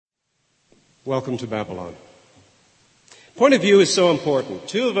Welcome to Babylon. Point of view is so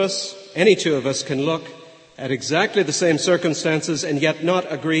important. Any two of us can look at exactly the same circumstances and yet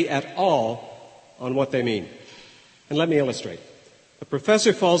not agree at all on what they mean. And let me illustrate. A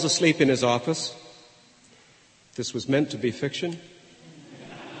professor falls asleep in his office. This was meant to be fiction.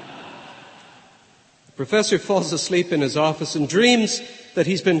 The professor falls asleep in his office and dreams that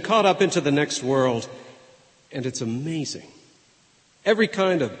he's been caught up into the next world. And it's amazing. Every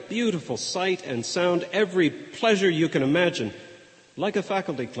kind of beautiful sight and sound, every pleasure you can imagine, like a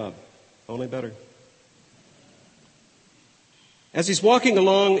faculty club, only better. As he's walking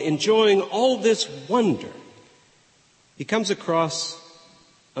along, enjoying all this wonder, he comes across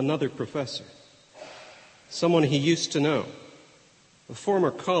another professor, someone he used to know, a former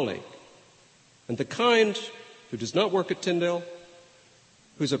colleague, and the kind who does not work at Tyndale,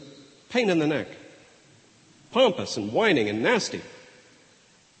 who's a pain in the neck, pompous and whining and nasty,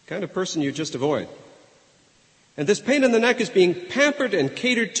 kind of person you just avoid. And this pain in the neck is being pampered and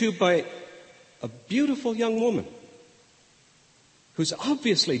catered to by a beautiful young woman who's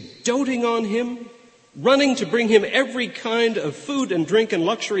obviously doting on him, running to bring him every kind of food and drink and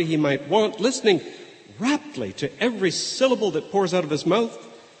luxury he might want, listening raptly to every syllable that pours out of his mouth,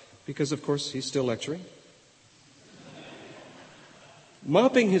 because, of course, he's still lecturing.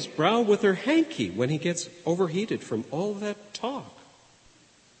 Mopping his brow with her hanky when he gets overheated from all that talk.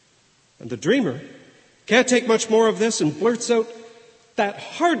 And the dreamer can't take much more of this and blurts out, "That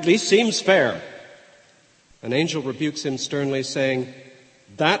hardly seems fair." An angel rebukes him sternly, saying,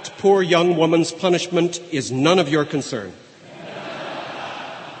 "That poor young woman's punishment is none of your concern."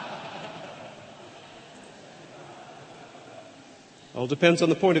 All depends on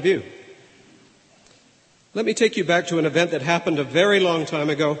the point of view. Let me take you back to an event that happened a very long time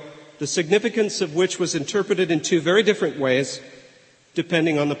ago, the significance of which was interpreted in two very different ways,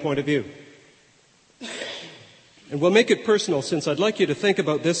 depending on the point of view. And we'll make it personal, since I'd like you to think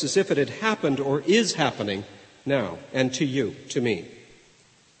about this as if it had happened or is happening now, and to you, to me.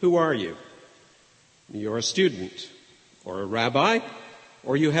 Who are you? You're a student, or a rabbi,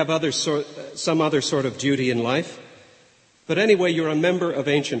 or you have some other sort of duty in life. But anyway, you're a member of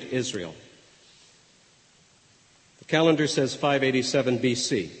ancient Israel. The calendar says 587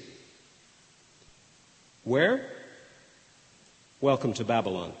 BC. Where? Welcome to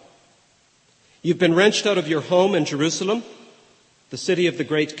Babylon. You've been wrenched out of your home in Jerusalem, the city of the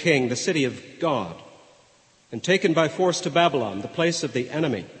great king, the city of God, and taken by force to Babylon, the place of the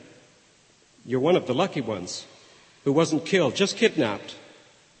enemy. You're one of the lucky ones who wasn't killed, just kidnapped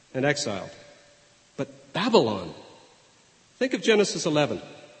and exiled. But Babylon, think of Genesis 11.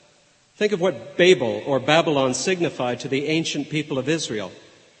 Think of what Babel or Babylon signified to the ancient people of Israel.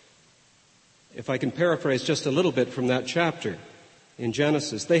 If I can paraphrase just a little bit from that chapter in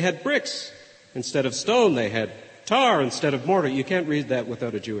Genesis, they had bricks instead of stone. They had tar instead of mortar. You can't read that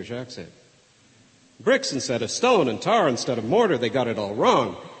without a Jewish accent. Bricks instead of stone and tar instead of mortar. They got it all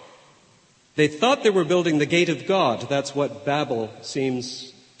wrong. They thought they were building the gate of God. That's what Babel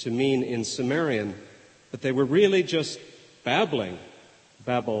seems to mean in Sumerian. But they were really just babbling.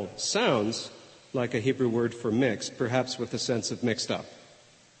 Babel sounds like a Hebrew word for mixed, perhaps with a sense of mixed up,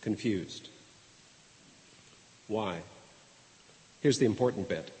 confused. Why? Here's the important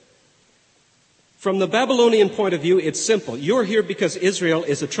bit. From the Babylonian point of view, it's simple. You're here because Israel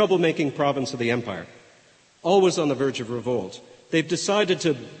is a troublemaking province of the empire, always on the verge of revolt. They've decided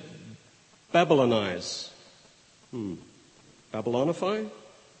to Babylonize. Babylonify?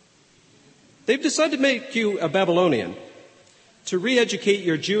 They've decided to make you a Babylonian, to re-educate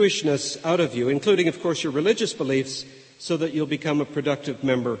your Jewishness out of you, including, of course, your religious beliefs, so that you'll become a productive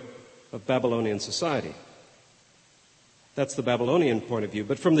member of Babylonian society. That's the Babylonian point of view.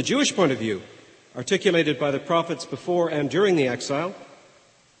 But from the Jewish point of view, articulated by the prophets before and during the exile,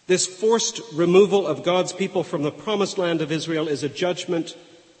 this forced removal of God's people from the promised land of Israel is a judgment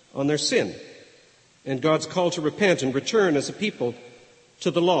on their sin, and God's call to repent and return as a people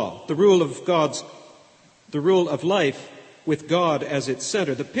to the law, the rule of life with God as its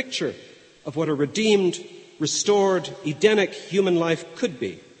center, the picture of what a redeemed, restored, Edenic human life could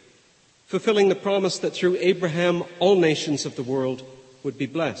be, fulfilling the promise that through Abraham all nations of the world would be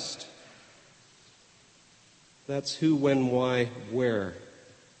blessed. That's who, when, why, where,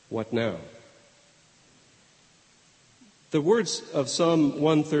 what now. The words of Psalm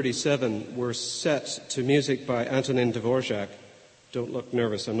 137 were set to music by Antonin Dvorak. Don't look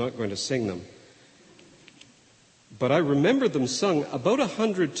nervous, I'm not going to sing them. But I remember them sung about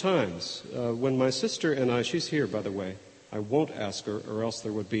 100 times when my sister and I, she's here, by the way. I won't ask her, or else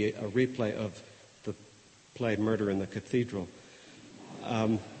there would be a replay of the play Murder in the Cathedral.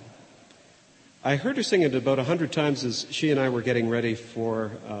 I heard her sing it about 100 times as she and I were getting ready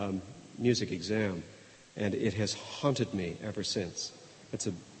for music exam, and it has haunted me ever since.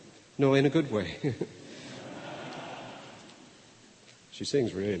 No, in a good way. She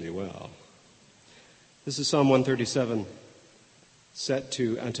sings really well. This is Psalm 137, set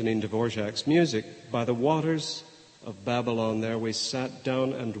to Antonin Dvorak's music. By the waters of Babylon there we sat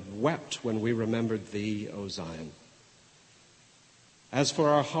down and wept when we remembered thee, O Zion. As for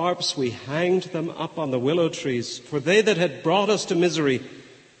our harps, we hanged them up on the willow trees, for they that had brought us to misery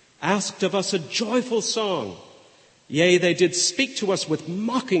asked of us a joyful song. Yea, they did speak to us with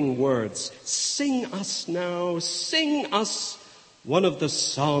mocking words. Sing us now, sing us one of the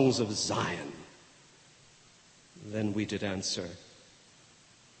songs of Zion. Then we did answer,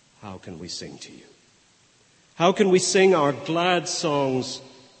 how can we sing to you? How can we sing our glad songs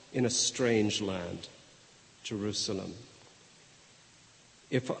in a strange land, Jerusalem?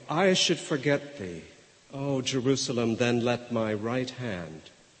 If I should forget thee, O Jerusalem, then let my right hand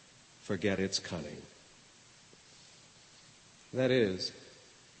forget its cunning. That is,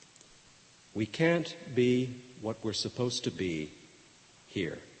 we can't be what we're supposed to be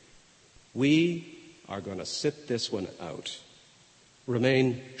here. We are going to sit this one out.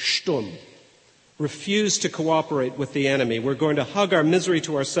 Remain stumm. Refuse to cooperate with the enemy. We're going to hug our misery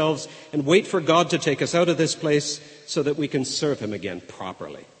to ourselves and wait for God to take us out of this place so that we can serve him again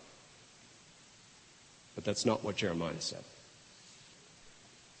properly. But that's not what Jeremiah said.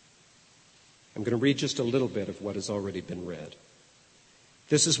 I'm going to read just a little bit of what has already been read.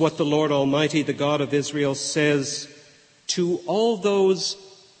 This is what the Lord Almighty, the God of Israel, says to all those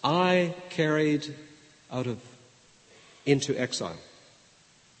I carried into exile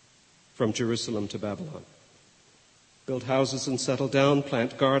from Jerusalem to Babylon. Build houses and settle down,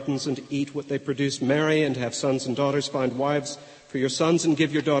 plant gardens and eat what they produce, marry and have sons and daughters, find wives for your sons and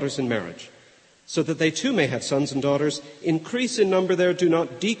give your daughters in marriage, so that they too may have sons and daughters. Increase in number there, do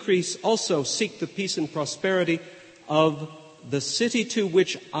not decrease. Also seek the peace and prosperity of the city to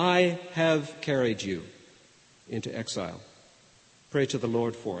which I have carried you into exile. Pray to the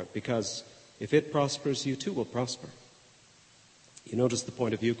Lord for it, because if it prospers, you too will prosper. You notice the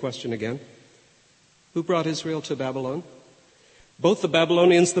point of view question again? Who brought Israel to Babylon? Both the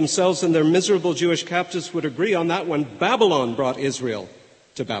Babylonians themselves and their miserable Jewish captives would agree on that one. Babylon brought Israel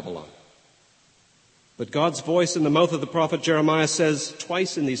to Babylon. But God's voice in the mouth of the prophet Jeremiah says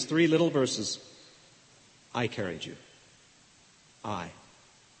twice in these 3 little verses, I carried you. I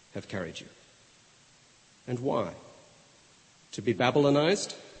have carried you. And why? To be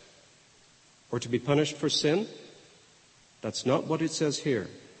Babylonized? Or to be punished for sin? That's not what it says here.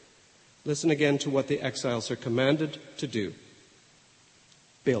 Listen again to what the exiles are commanded to do.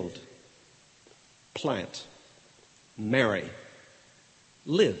 Build, plant, marry,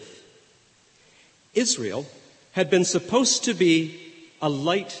 live. Israel had been supposed to be a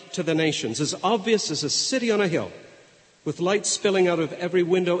light to the nations, as obvious as a city on a hill, with light spilling out of every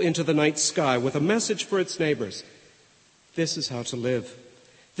window into the night sky, with a message for its neighbors. This is how to live.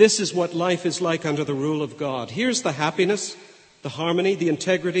 This is what life is like under the rule of God. Here's the happiness, the harmony, the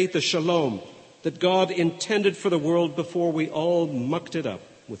integrity, the shalom that God intended for the world before we all mucked it up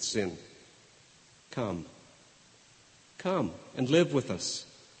with sin. Come and live with us.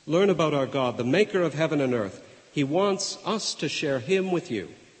 Learn about our God, the maker of heaven and earth. He wants us to share him with you,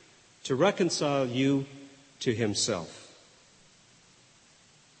 to reconcile you to himself.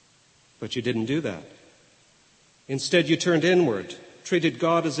 But you didn't do that. Instead, you turned inward, treated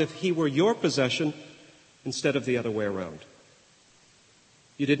God as if he were your possession instead of the other way around.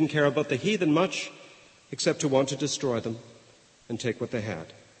 You didn't care about the heathen much, except to want to destroy them and take what they had.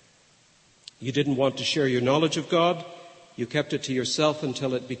 You didn't want to share your knowledge of God. You kept it to yourself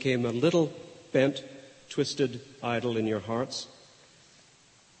until it became a little bent, twisted idol in your hearts.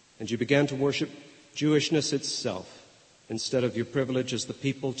 And you began to worship Jewishness itself instead of your privilege as the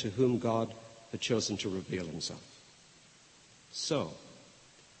people to whom God had chosen to reveal himself. So,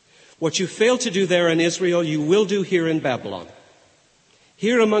 what you failed to do there in Israel, you will do here in Babylon.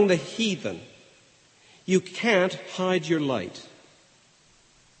 Here among the heathen, you can't hide your light.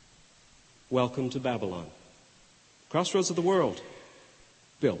 Welcome to Babylon. Crossroads of the world.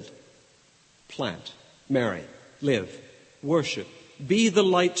 Build, plant, marry, live, worship. Be the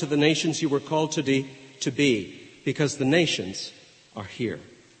light to the nations you were called to be, because the nations are here.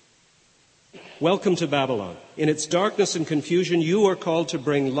 Welcome to Babylon. In its darkness and confusion, you are called to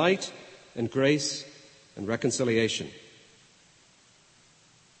bring light and grace and reconciliation.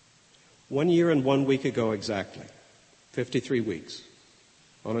 1 year and 1 week ago exactly, 53 weeks,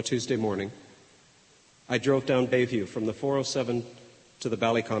 on a Tuesday morning, I drove down Bayview from the 407 to the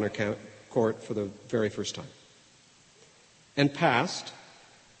Ballyconnor court for the very first time, and passed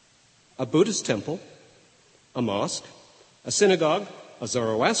a Buddhist temple, a mosque, a synagogue, a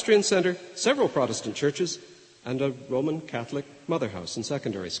Zoroastrian center, several Protestant churches, and a Roman Catholic mother house and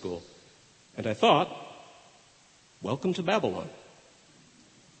secondary school. And I thought, welcome to Babylon.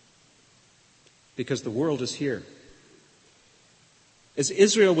 Because the world is here. As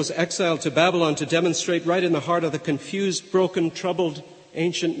Israel was exiled to Babylon to demonstrate right in the heart of the confused, broken, troubled,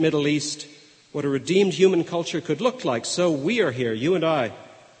 ancient Middle East what a redeemed human culture could look like, so we are here, you and I,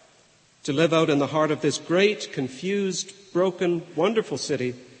 to live out in the heart of this great, confused, broken, wonderful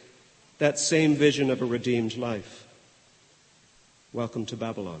city, that same vision of a redeemed life. Welcome to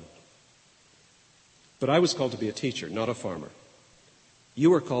Babylon. But I was called to be a teacher, not a farmer.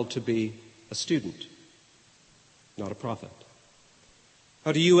 You were called to be a student, not a prophet.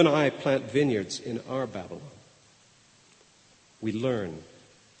 How do you and I plant vineyards in our Babylon? We learn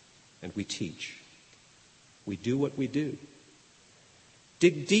and we teach. We do what we do.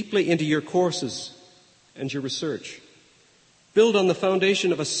 Dig deeply into your courses and your research. Build on the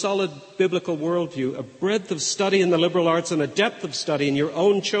foundation of a solid biblical worldview, a breadth of study in the liberal arts and a depth of study in your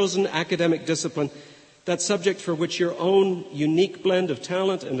own chosen academic discipline, that subject for which your own unique blend of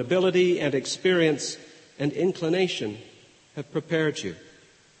talent and ability and experience and inclination have prepared you.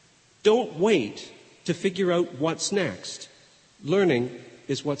 Don't wait to figure out what's next. Learning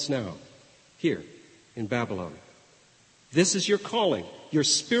is what's now, here in Babylon. This is your calling, your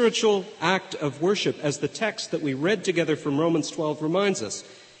spiritual act of worship, as the text that we read together from Romans 12 reminds us.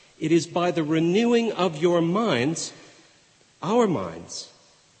 It is by the renewing of your minds, our minds,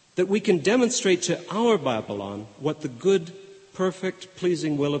 that we can demonstrate to our Babylon what the good, perfect,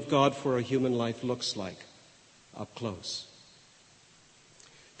 pleasing will of God for a human life looks like, up close.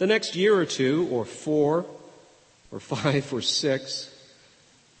 The next year or two, or 4, or 5, or 6,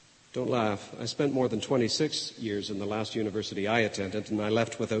 don't laugh, I spent more than 26 years in the last university I attended, and I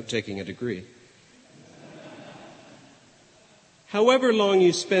left without taking a degree. However long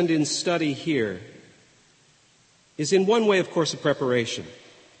you spend in study here is in one way, of course, a preparation,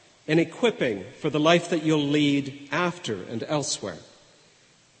 an equipping for the life that you'll lead after and elsewhere.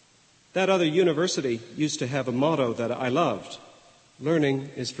 That other university used to have a motto that I loved: learning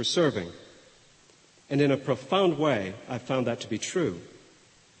is for serving. And in a profound way, I found that to be true.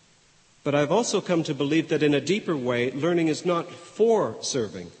 But I've also come to believe that in a deeper way, learning is not for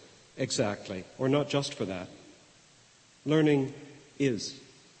serving exactly, or not just for that. Learning is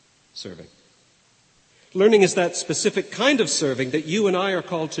serving. Learning is that specific kind of serving that you and I are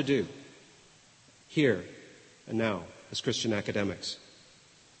called to do here and now as Christian academics.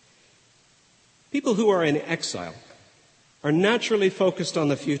 People who are in exile are naturally focused on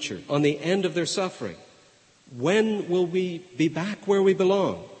the future, on the end of their suffering. When will we be back where we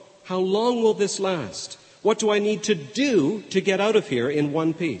belong? How long will this last? What do I need to do to get out of here in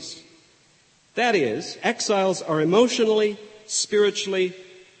one piece? That is, exiles are emotionally, spiritually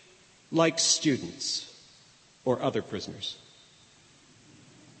like students or other prisoners.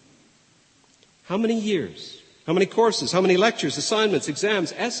 How many years, how many courses, how many lectures, assignments,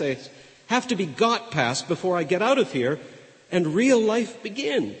 exams, essays have to be got past before I get out of here and real life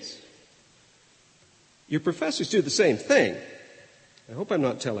begins? Your professors do the same thing. I hope I'm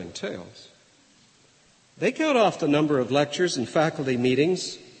not telling tales. They count off the number of lectures and faculty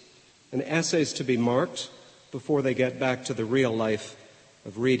meetings and essays to be marked before they get back to the real life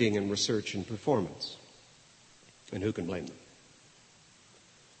of reading and research and performance. And who can blame them?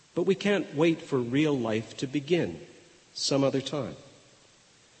 But we can't wait for real life to begin some other time.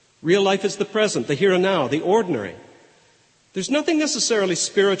 Real life is the present, the here and now, the ordinary. There's nothing necessarily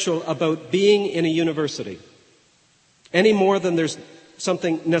spiritual about being in a university, any more than there's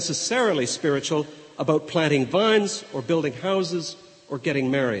something necessarily spiritual about planting vines or building houses or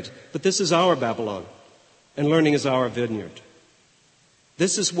getting married. But this is our Babylon, and learning is our vineyard.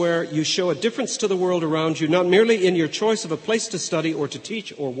 This is where you show a difference to the world around you, not merely in your choice of a place to study or to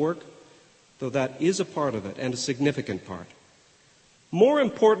teach or work, though that is a part of it and a significant part. More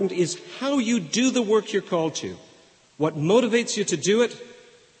important is how you do the work you're called to, what motivates you to do it,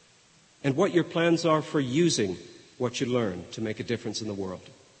 and what your plans are for using what you learn to make a difference in the world.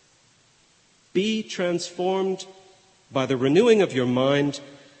 Be transformed by the renewing of your mind.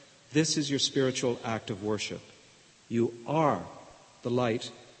 This is your spiritual act of worship. You are the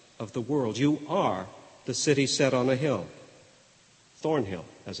light of the world. You are the city set on a hill, Thornhill,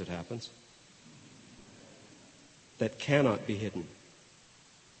 as it happens, that cannot be hidden.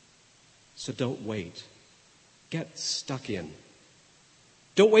 So don't wait. Get stuck in.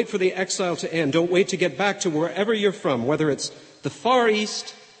 Don't wait for the exile to end. Don't wait to get back to wherever you're from, whether it's the Far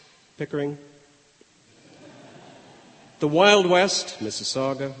East, Pickering, the Wild West,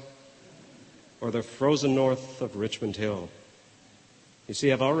 Mississauga, or the frozen north of Richmond Hill. You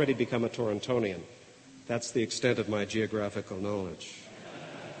see, I've already become a Torontonian. That's the extent of my geographical knowledge.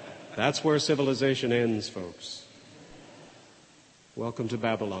 That's where civilization ends, folks. Welcome to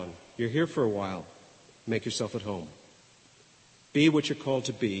Babylon. You're here for a while. Make yourself at home. Be what you're called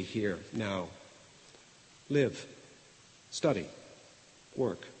to be here, now. Live, study,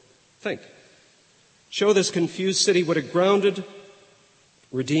 work, think. Show this confused city what a grounded,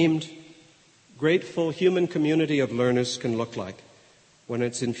 redeemed, grateful human community of learners can look like when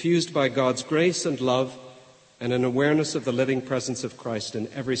it's infused by God's grace and love and an awareness of the living presence of Christ in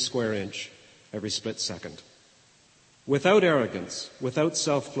every square inch, every split second. Without arrogance, without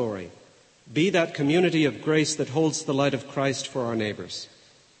self-glory, be that community of grace that holds the light of Christ for our neighbors,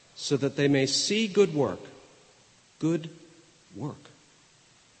 so that they may see good work,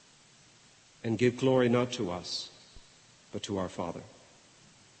 and give glory not to us, but to our Father.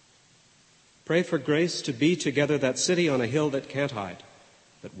 Pray for grace to be together that city on a hill that can't hide,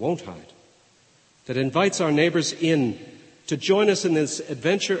 that won't hide, that invites our neighbors in to join us in this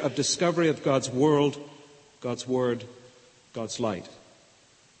adventure of discovery of God's world, God's word, God's light.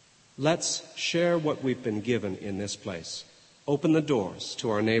 Let's share what we've been given in this place. Open the doors to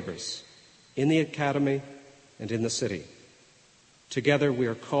our neighbors in the academy and in the city. Together we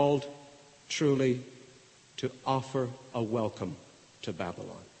are called truly to offer a welcome to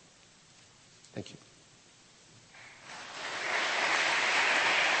Babylon. Thank you.